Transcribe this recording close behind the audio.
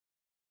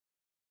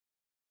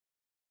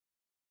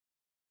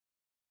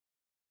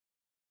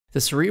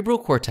The cerebral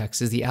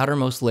cortex is the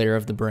outermost layer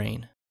of the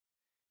brain.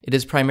 It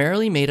is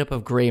primarily made up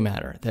of gray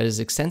matter that is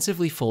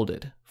extensively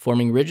folded,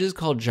 forming ridges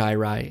called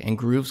gyri and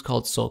grooves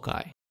called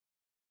sulci.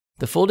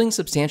 The folding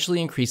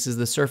substantially increases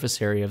the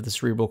surface area of the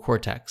cerebral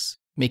cortex,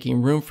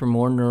 making room for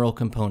more neural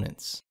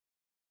components.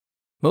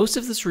 Most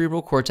of the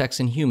cerebral cortex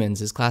in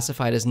humans is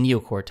classified as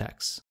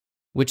neocortex,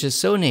 which is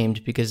so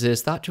named because it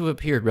is thought to have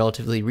appeared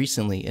relatively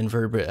recently in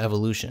vertebrate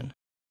evolution.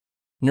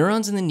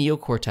 Neurons in the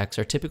neocortex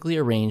are typically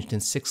arranged in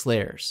 6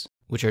 layers,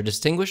 which are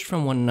distinguished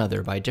from one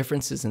another by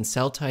differences in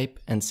cell type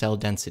and cell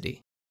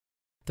density.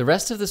 The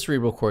rest of the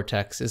cerebral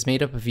cortex is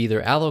made up of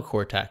either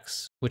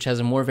allocortex, which has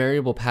a more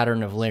variable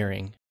pattern of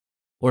layering,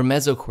 or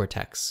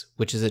mesocortex,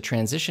 which is a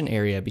transition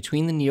area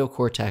between the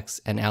neocortex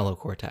and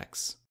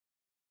allocortex.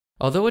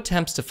 Although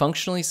attempts to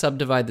functionally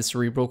subdivide the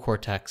cerebral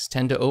cortex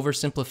tend to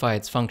oversimplify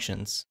its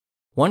functions,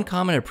 one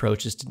common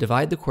approach is to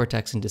divide the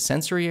cortex into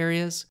sensory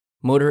areas,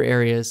 motor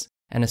areas,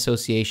 and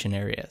association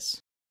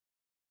areas.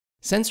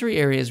 Sensory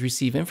areas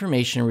receive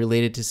information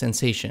related to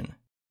sensation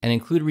and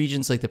include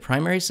regions like the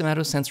primary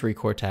somatosensory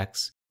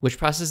cortex, which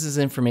processes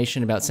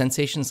information about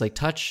sensations like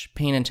touch,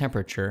 pain, and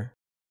temperature,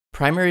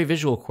 primary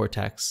visual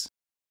cortex,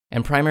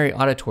 and primary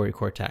auditory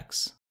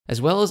cortex,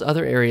 as well as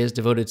other areas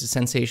devoted to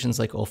sensations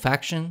like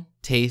olfaction,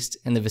 taste,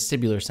 and the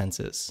vestibular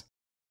senses.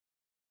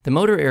 The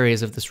motor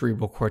areas of the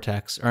cerebral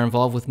cortex are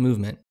involved with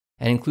movement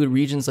and include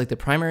regions like the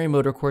primary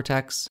motor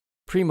cortex,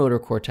 premotor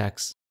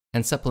cortex,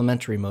 and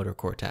supplementary motor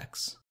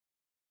cortex.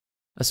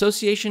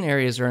 Association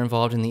areas are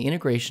involved in the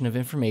integration of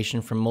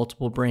information from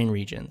multiple brain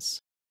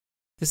regions.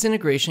 This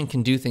integration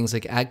can do things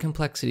like add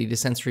complexity to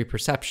sensory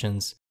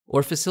perceptions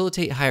or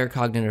facilitate higher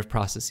cognitive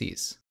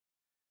processes.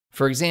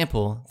 For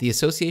example, the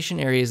association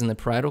areas in the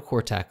parietal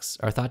cortex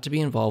are thought to be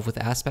involved with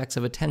aspects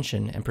of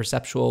attention and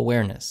perceptual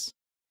awareness,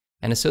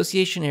 and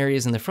association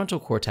areas in the frontal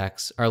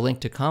cortex are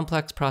linked to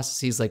complex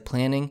processes like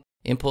planning,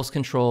 impulse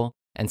control,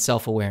 and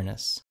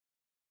self-awareness.